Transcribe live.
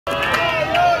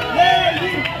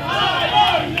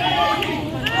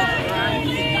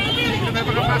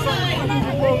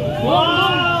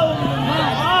Wow!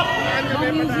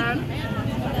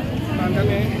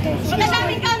 Wala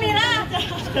namin camera!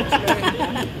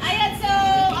 Ayan, so,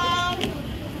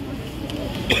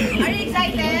 are you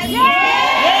excited?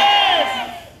 Yes!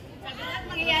 Sabi lahat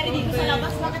mangyayari dito sa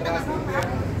labas. Bakit ang ako, ha?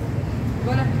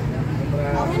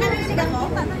 Okay, narinig ako?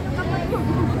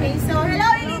 Okay, so, hello,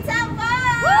 Elite Sampa!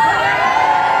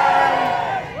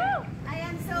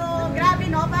 Ayan, so,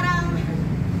 grabe, no? Parang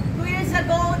 2 years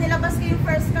ago, nilabas ko yung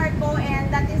first car ko, and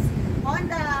that is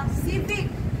Honda Civic.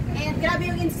 And grabe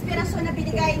yung inspirasyon na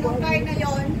binigay ng car na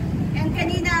yon. And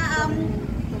kanina,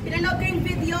 pinanood ko yung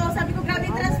video, sabi ko grabe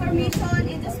transformation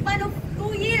in the span of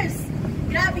 2 years.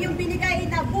 Grabe yung binigay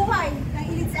na buhay ng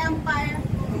Elite Empire.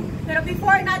 Pero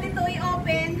before natin to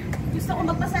i-open, gusto ko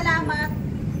magpasalamat,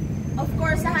 of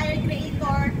course, sa hire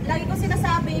creator. Lagi ko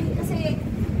sinasabi, kasi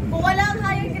kung walang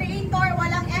hire creator,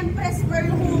 walang Empress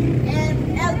Berlhum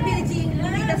and LPG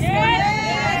Lumidas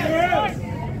Corner.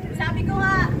 Sabi ko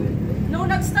nga, nung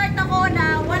nag-start ako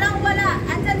na walang-wala,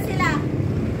 andyan sila.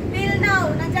 Till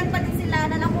now, nandyan pa din sila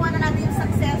na nakuha na natin yung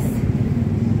success.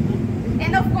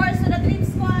 And of course, to the Dream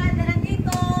Squad na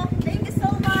nandito, thank you so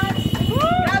much.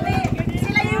 Grabe,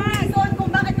 sila yung reason kung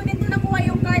bakit ko dito nakuha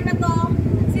yung card na to.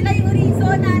 Sila yung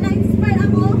reason na na-inspire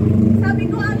ako. Sabi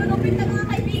ko, malupit na mga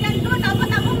kaibigan ko, dapat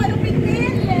ako malupit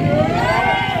din.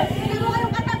 Sila mo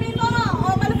kayong katabi ko, o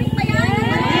malupit pa yan?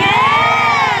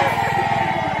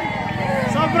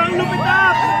 Sobrang lupit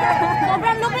up!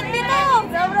 Sobrang lupit dito!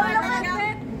 Sobrang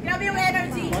lupit! Grabe yung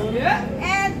energy.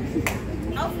 And,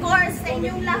 of course, sa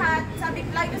inyong lahat,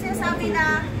 lagi ko sinasabi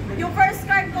na yung first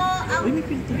card ko, ang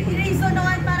reason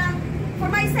noon parang for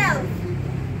myself.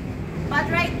 But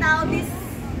right now, this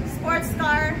sports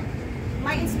car,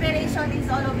 my inspiration is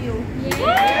all of you.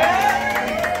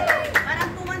 Parang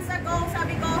 2 months ago,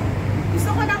 sabi ko, gusto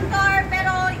ko ng car,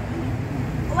 pero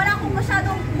wala akong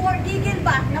masyadong more gigil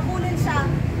ba, nakunin siya.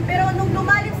 Pero nung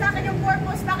lumalim sa akin yung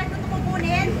purpose, bakit ko ito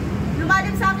kukunin?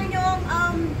 Lumalim sa akin yung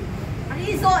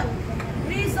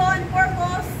reason,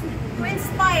 purpose, to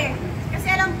inspire. Kasi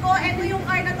alam ko, ito yung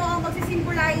car na to ang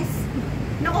magsisimbolize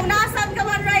na kung nasaan ka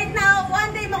man right now,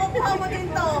 one day makukuha mo din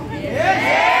to.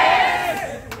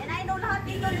 Yes! And I know lahat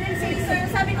dito rin si Sir.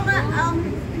 Sabi ko nga,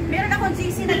 meron akong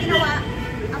GC na ginawa.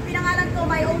 Ang pinangalan ko,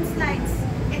 My Own Slides.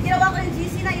 And ginawa ko yung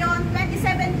GC na yon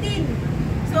 2017.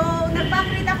 So,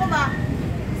 nag-backread ako ba?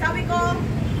 Sabi ko,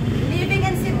 living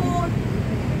in Cebu,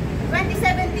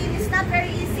 2017 is not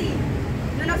very easy.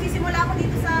 Nung nagsisimula ako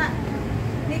dito sa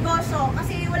negosyo,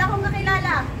 kasi wala akong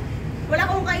kakilala, wala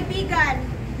akong kaibigan.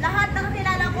 Lahat na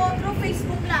kakilala ko through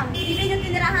Facebook lang. Even yung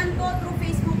tinirahan ko through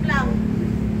Facebook lang.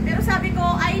 Pero sabi ko,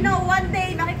 I know one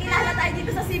day makikilala tayo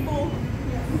dito sa Cebu.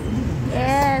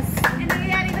 Yes. And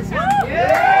nangyayari na siya.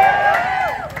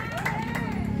 Yeah!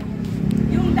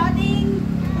 Yung dating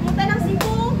pumunta ng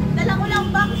Cebu, dala ko lang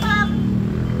backpack,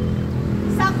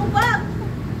 sako bag.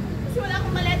 Kasi wala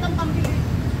akong maletang pambili.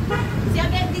 Kasi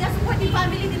again, hindi nga support yung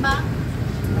family, di ba?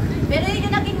 Pero yun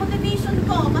yung naging motivation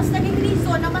ko, mas naging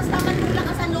reason na mas naman yung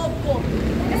lakas ang loob ko.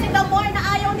 Kasi the more na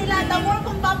ayaw nila, the more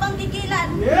kong papanggigilan.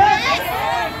 Yes!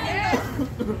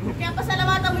 Kaya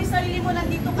pasalamatan mo yung sarili mo,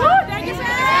 nandito ka. Thank you,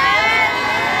 sir!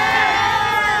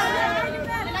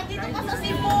 Nandito ka sa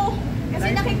Cebu. Kasi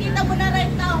nakikita mo na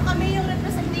right now, kami yung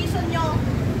representation nyo.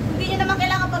 Hindi nyo naman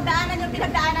kailangan pagdaanan yung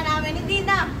pinagdaanan namin. Hindi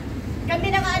na. Kami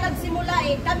na nga nagsimula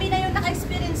eh. Kami na yung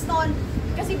naka-experience nun.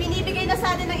 Kasi binibigay na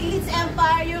sa atin ng Elite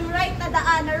Empire yung right na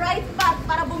daan, na right path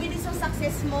para bumilis yung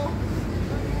success mo.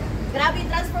 Grabe yung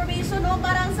transformation, no?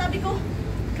 Parang sabi ko,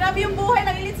 grabe yung buhay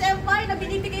ng Elite Empire na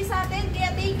binibigay sa atin.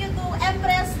 Kaya thank you to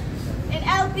Empress and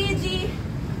LPG.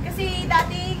 Kasi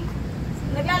dating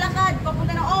naglalakad,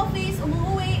 papunta ng office,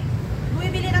 umuwi,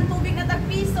 bumibili ng tubig na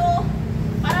tag-piso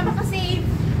para makasave.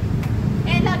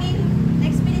 And laging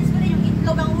na-experience ko rin yung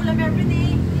itlog ang ulam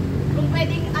everyday. Kung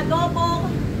pwedeng adobo,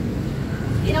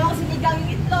 ginawa ko sinigang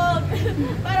yung itlog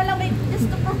para lang may just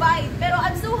to provide. Pero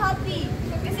I'm so happy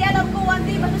kasi alam ko one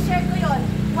day masashare ko yon,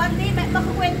 one day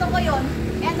makukwento ko yon.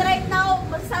 And right now,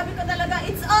 masasabi ko talaga,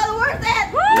 it's all worth it!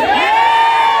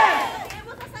 Yes! Sabihin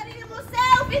mo sa sarili mo,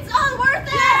 self, it's all worth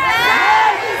it!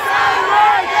 It's all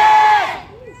worth it!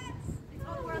 It's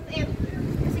all worth it.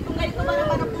 Kasi kung ganito ba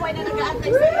naman ang buhay na nag-aantay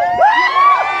sa'yo.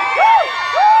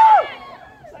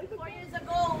 4 years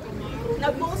ago,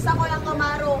 nag-boost ako ng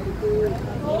Camaro.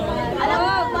 Alam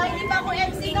mo ba, hindi pa ako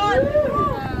MC nun.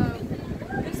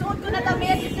 Nagsuot ko na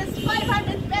damit, it's just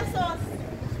 500 pesos.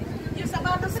 Yung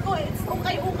sapatos ko, it's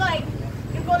ukay-ukay.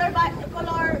 Yung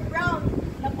color brown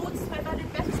na boots,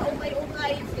 500 pesos sa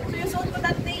ukay-ukay. So yung suot ko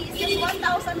that day is just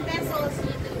 1,000 pesos.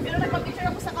 Pero nagpapicture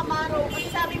ako sa Camaro. Kasi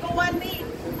sabi ko one day,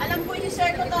 alam ko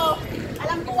i-share ko to.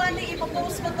 Alam ko one day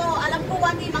ipopost ko to. Alam ko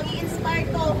one day mag-i-inspire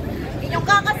to. Inyong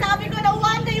kakasabi ko na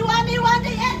one day,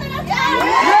 eto na siya!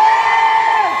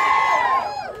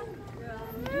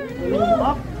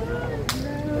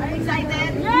 Are you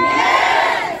excited?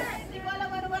 Yes! Hindi ko alam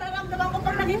ano mararamdaman ko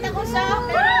pag nakita ko siya,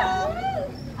 pero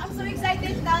I'm so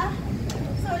excited na.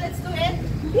 So let's do it.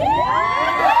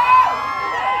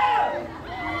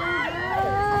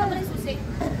 Ano ba yung susi?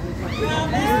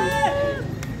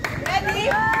 Ready?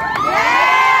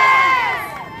 Yes!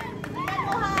 Tingnan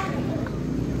mo ha.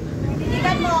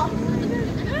 Tingnan mo.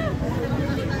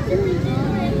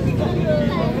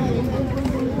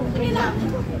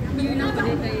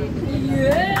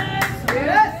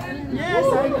 Yes,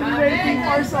 I'm waiting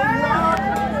for someone.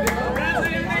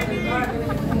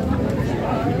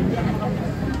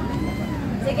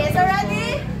 Sige, so ready?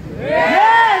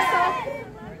 Yes!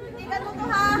 Tingnan mo to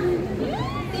ha.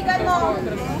 Tingnan mo.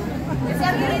 Si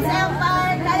Abilis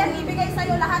Empire, kayang ibigay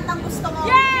sa'yo lahat ng gusto mo.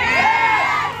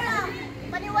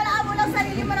 Paniwalaan mo lang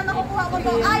sarili mo na makukuha mo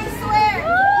to. I swear!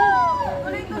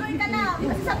 Tuloy-tuloy ka na.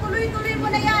 Kasi sa tuloy-tuloy mo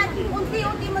na yan,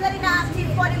 unti-unti mo na rin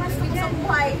na-achieve kung ano yung gusto mo sa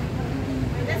buhay.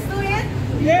 Let's do it!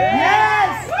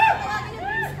 Yes! Tawagin yung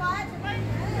Team Squad.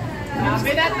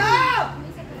 Sabi na to!